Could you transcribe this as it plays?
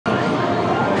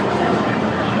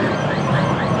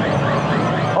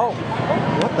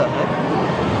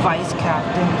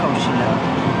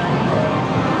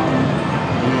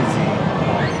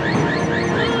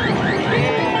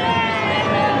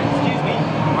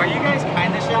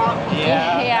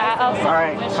Oh, so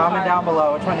Alright, comment down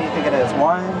below. Which one do you think it is?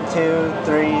 1, 2,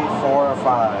 3, 4, or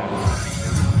 5?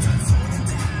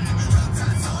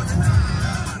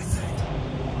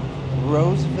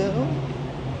 Roseville,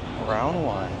 round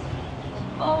 1.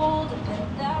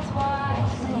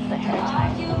 The hair tie.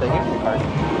 The hair card.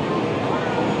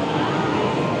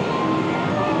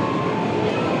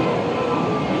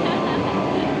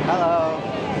 Hello.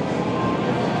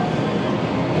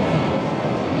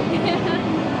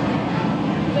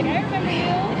 Like, I remember you.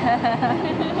 I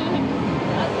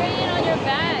was reading on your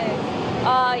bag.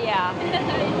 Oh, yeah.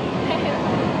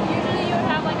 Usually you would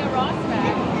have like a Ross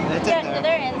bag. It's in there.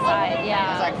 They're inside, There's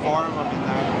yeah. like 4 of them in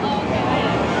there. Oh, okay.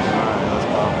 Alright, let's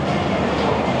go.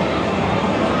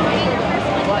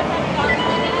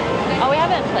 Oh, we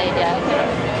haven't played yet.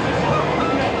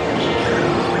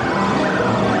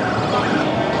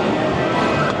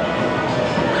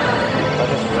 Let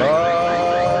us roll.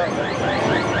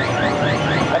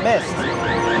 I missed.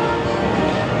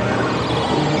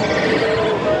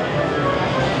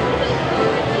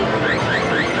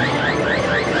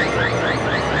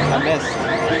 I missed.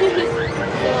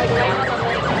 They're like right on the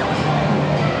lake.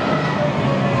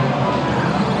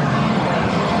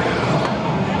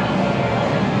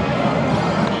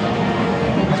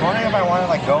 I was wondering if I want to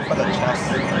like go for the chest.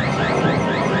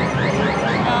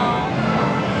 Oh.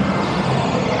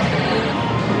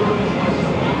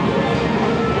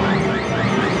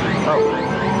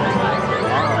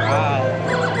 Alright.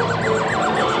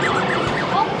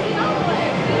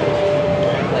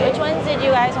 Which ones did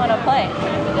you guys want to play?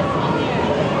 This one here.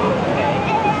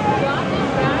 Drop it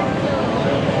back so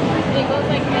it goes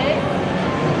like this.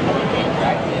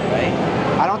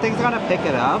 I don't think it's gonna pick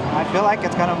it up. I feel like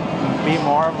it's gonna be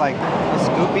more of like a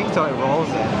scooping so it rolls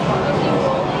in.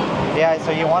 Yeah,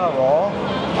 so you want to roll,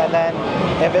 and then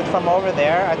if it's from over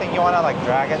there, I think you want to like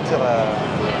drag it to the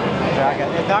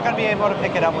It's not gonna be able to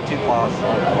pick it up with 2 claws.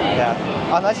 Yeah,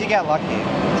 unless you get lucky.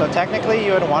 So technically,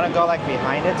 you would want to go like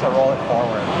behind it to roll it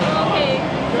forward. Okay,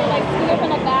 so like scoot it from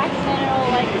the back, and then it'll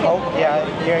like. Oh,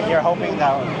 yeah, you're hoping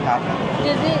that would happen.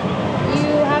 Does it?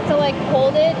 You have to like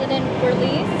hold it and then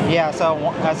release? Yeah, so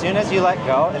as soon as you let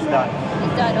go, it's done.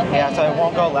 It's done, okay. Yeah, so it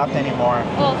won't go left anymore.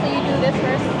 Oh, so you do this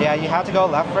first? Yeah, you have to go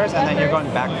left first, and then you're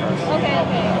going back first. Okay,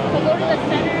 okay. So go to the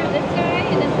center of this guy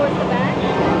and then towards the back.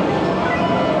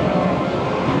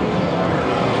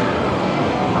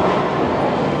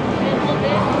 And hold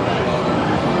this.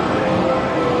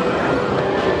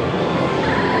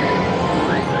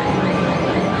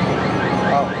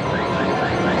 Oh.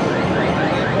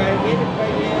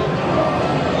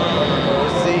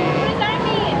 Let's see. What does that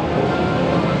mean?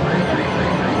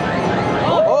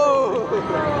 Oh!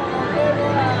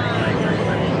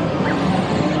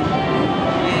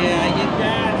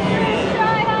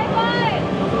 Try high five!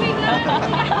 We got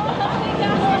it!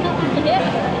 We got it!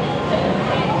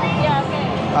 Yeah, okay.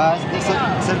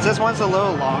 Since this one's a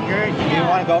little longer, you do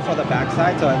want to go for the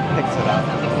backside so it picks it up.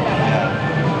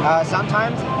 Yeah.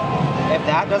 Sometimes, if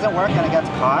that doesn't work and it gets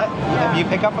caught, if you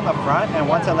pick up from the front and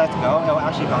once it lets go, it will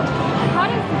actually bounce.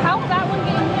 How will that one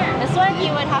get in here? This one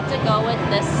you would have to go with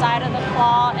this side of the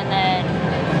claw and then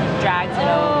drags it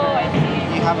over. I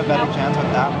see. You have a better chance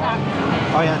with that one.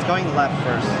 Oh yeah, it's going left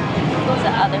first. Goes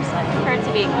the other side. For it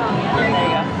to be. There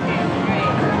you go.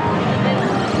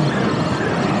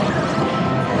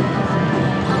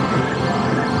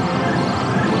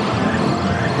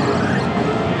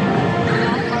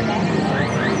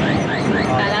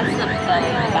 That's the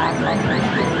back one.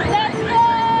 Let's go!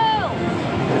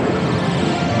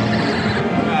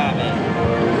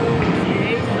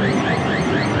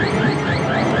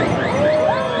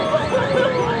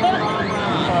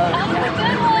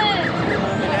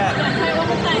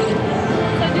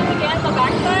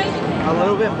 A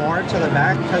little bit more to the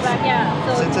back because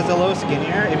since it's a little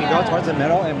skinnier, if you go towards the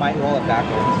middle, it might roll it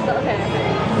backwards. Okay.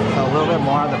 So a little bit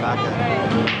more on the back end.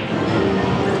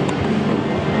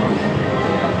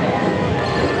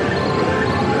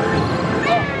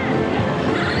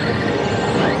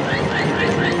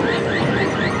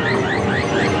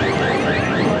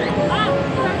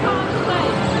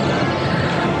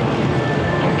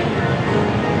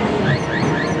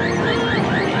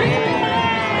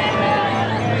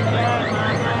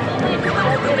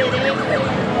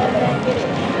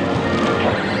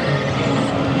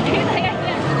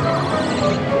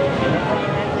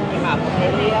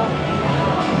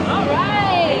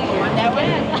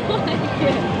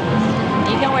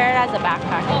 You can wear it as a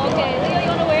backpack. Oh, okay. Leo, you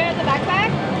want to wear it as a backpack?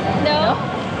 No?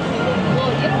 Well,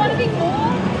 you don't want to be cool?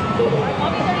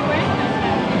 Mommy's already wearing a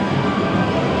backpack.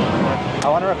 I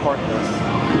want to record this.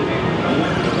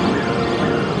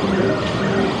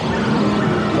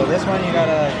 So this one you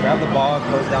gotta grab the ball,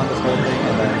 close down this whole thing,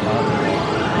 and then launch it.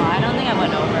 Oh, I don't think I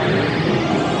went over.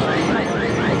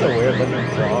 It's a weird looking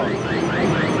frog.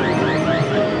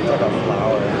 It's like a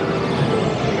flower.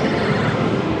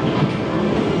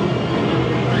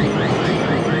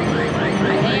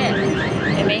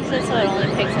 It makes it so it only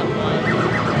picks up one.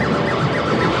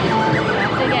 You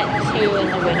have to get 2 in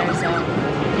the winner zone.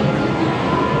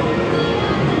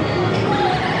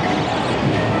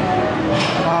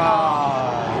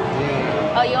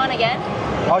 Oh, you want again?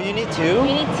 Oh, you need 2? You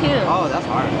need 2. Oh, that's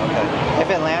hard. Okay. If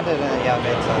it landed, then yeah, it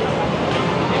made sense.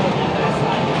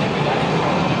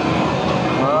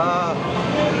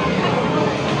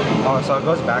 Oh, so it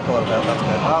goes back a little bit. That's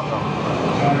good. Oh.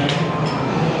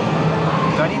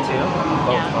 Do I need 2?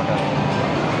 Both. Yeah. Okay.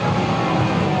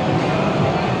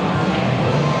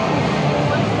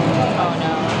 Oh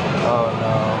no. Oh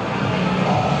no.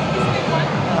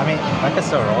 I mean, I can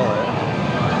still roll it.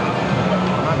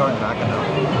 I'm not going back enough.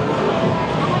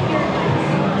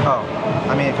 Oh,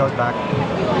 I mean it goes back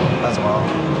as well.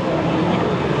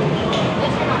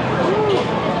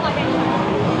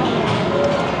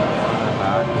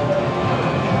 Back.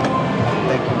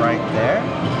 Like right there.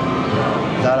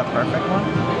 Is that a perfect one?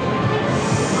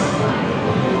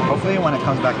 Hopefully when it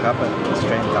comes back up it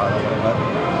straightens out a little bit.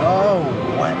 Oh,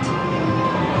 what?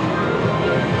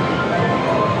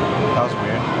 That was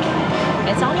weird.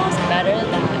 It's almost better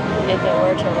than if it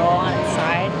were to roll on its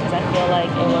side, because I feel like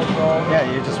it would roll. Yeah,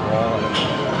 you just roll it.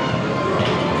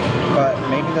 But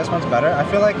maybe this one's better. I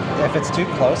feel like if it's too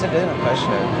close, it didn't push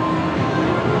it.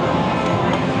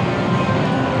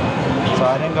 So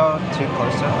I didn't go too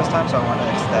close to it this time, so I want to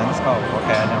extend. Oh,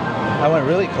 okay, I know. I went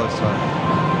really close to it.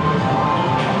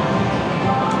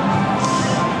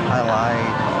 I lied.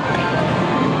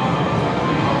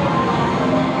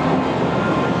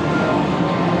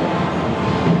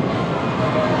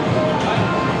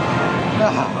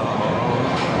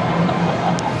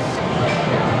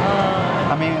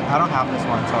 I mean, I don't have this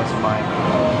one, so it's fine.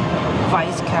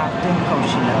 Vice Captain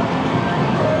Hoshino.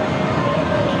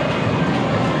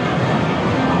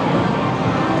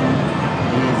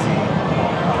 Easy.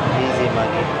 Easy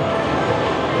money.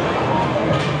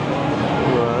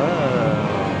 Whoa.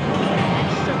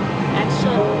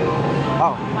 Extra.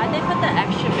 Oh, Why'd they put the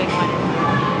extra big one? I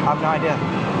have no idea.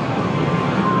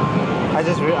 I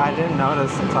didn't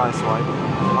notice until I swiped.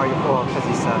 Oh, you're cool, because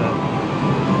he said it.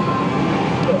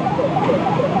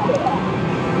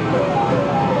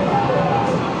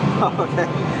 Okay.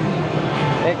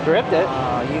 It gripped it.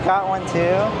 You got one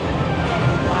too?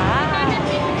 Wow.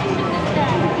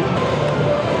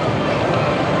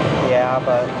 Yeah,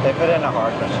 but they put it in a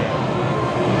hard machine.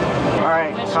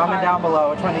 Alright, Which comment hard? down below.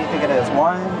 Which one do you think it is?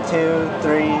 1, 2,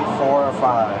 3, 4, or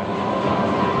 5?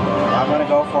 I'm gonna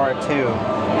go for a 2.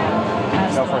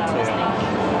 That's Go what for I was 2. thinking.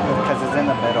 Because it's in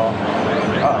the middle.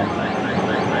 Uh-oh.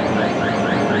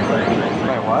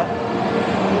 Wait, what?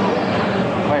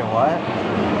 Wait, what?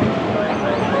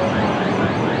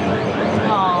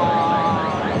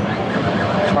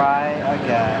 Aww. Try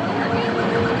again.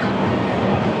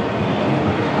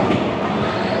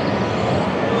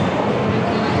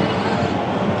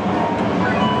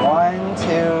 One,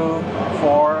 2,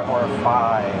 4, or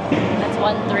 5. That's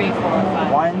 1, 3, 4,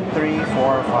 5. 1, 3,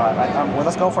 4, 5. Well,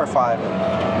 let's go for 5.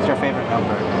 It's your favorite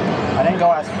number. I didn't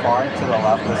go as far to the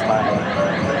left this time.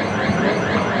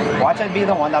 Watch it be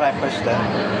the one that I pushed in.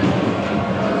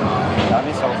 That'd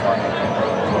be so funny.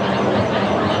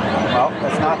 Well,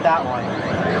 it's not that one.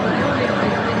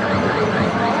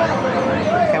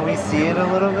 Can we see it a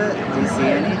little bit? Do you see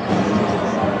any?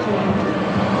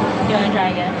 You want to try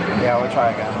again? Yeah, we'll try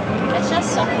again. It's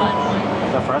just so fun.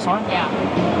 The first one? Yeah.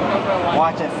 Over 1.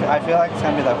 Watch it. I feel like it's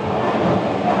gonna be the.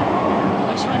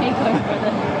 Which one are you going for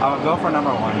then? I would go for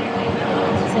number 1.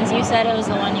 Since you said it was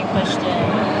the one you pushed in.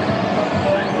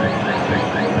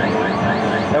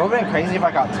 It would have been crazy if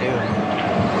I got 2.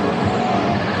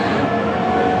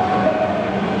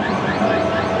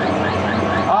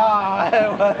 Ah, it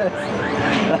was.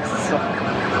 That's so.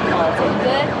 Well, it's a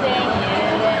good thing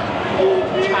you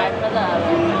didn't try for the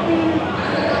other.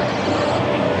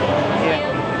 Yeah.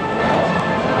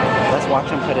 Let's watch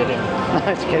him put it in.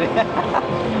 I'm just kidding.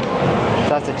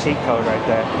 That's a cheat code right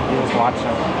there. You just watch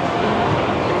him.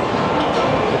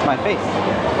 It's my face.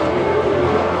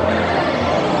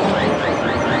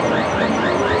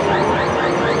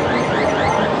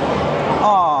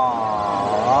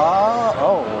 Aww.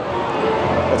 Oh.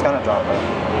 It's gonna drop it.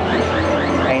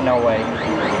 Ain't no way.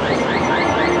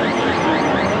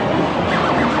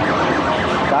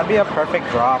 That'd be a perfect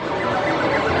drop.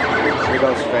 She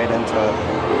goes straight into it.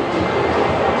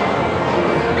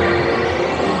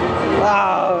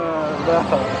 Oh, no.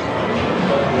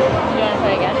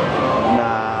 Try again.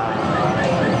 Nah.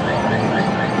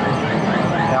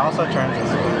 It also turns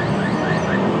this way.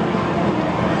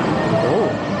 Ooh.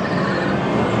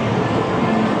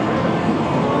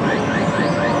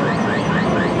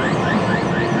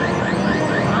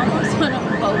 I almost want to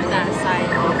poke that side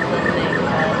of the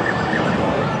thing.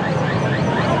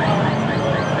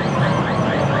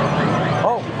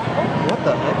 Oh, what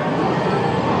the heck?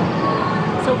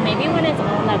 So maybe when it's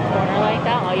on that corner like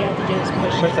that, all you have to do is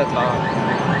push Push it. the top.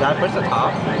 Did I push the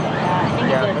top? Yeah, I think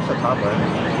Yeah, you push did. the top right.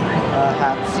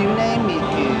 Hatsune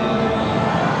Miku.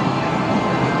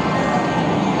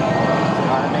 Just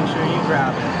gotta make sure you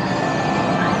grab it.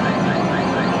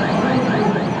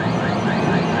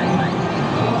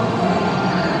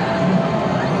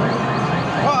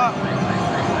 Ah!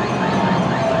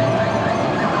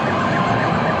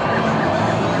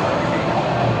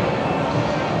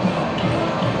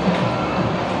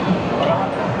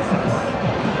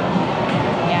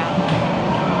 Yeah.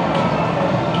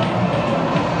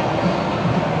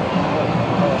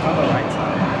 It's on the right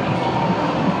side.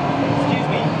 Excuse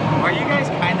me, are you guys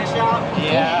kind of shop?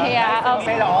 Yeah. Yeah. You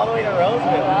made it all the way to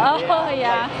Roseville. Oh,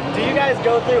 yeah. Do you guys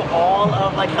go through all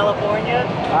of like California?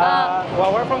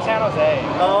 Well, we're from San Jose.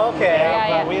 Oh, okay.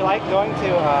 Yeah, But we like going to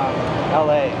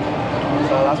LA.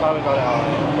 So that's why we go to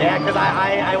LA. Yeah, because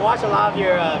I watch a lot of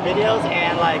your videos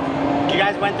and like you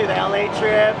guys went through the LA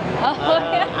trip. Oh,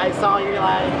 yeah. I saw you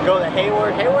like go to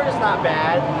Hayward. Hayward is not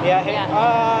bad. Yeah, Yeah.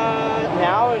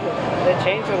 now it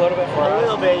changed a little bit for us. A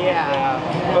little bit, yeah.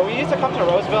 Yeah. But we used to come to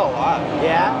Roseville a lot.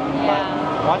 Yeah?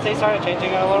 Yeah. Once they started changing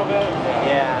it a little bit.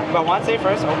 Yeah. But once they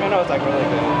first opened, it was like really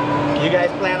good. You guys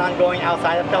plan on going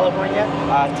outside of California?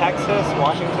 Texas,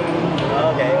 Washington.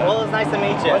 Okay. Well, it's nice to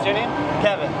meet you. What's your name?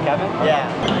 Kevin. Kevin? Yeah.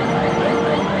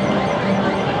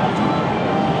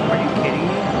 Are you kidding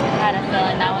me? I had a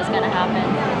feeling that was going to happen.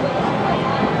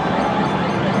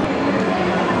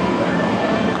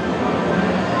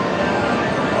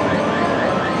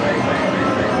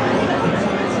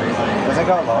 Does it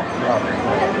go low?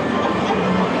 Oh.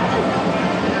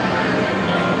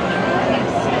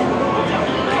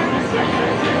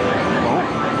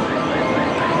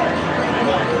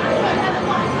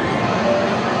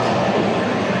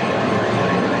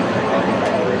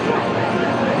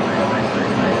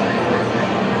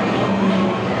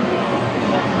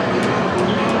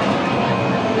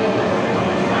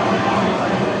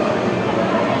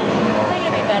 I think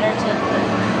it'd be better to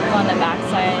go on the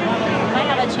backside. You might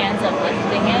have a chance of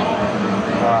lifting it.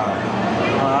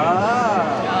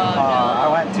 I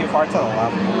went too far to the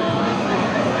left.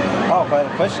 Oh, but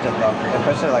it pushed it though. It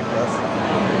pushed it like this.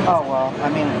 Oh well, I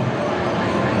mean,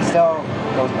 it still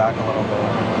goes back a little bit.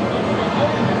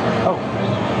 Oh.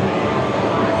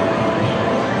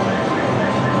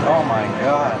 Oh my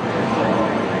god.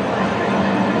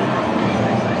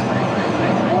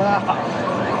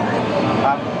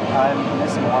 I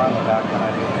miss more on the back than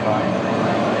I do the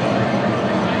front.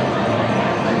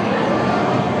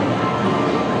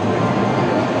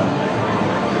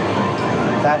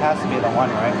 That has to be the one,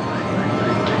 right?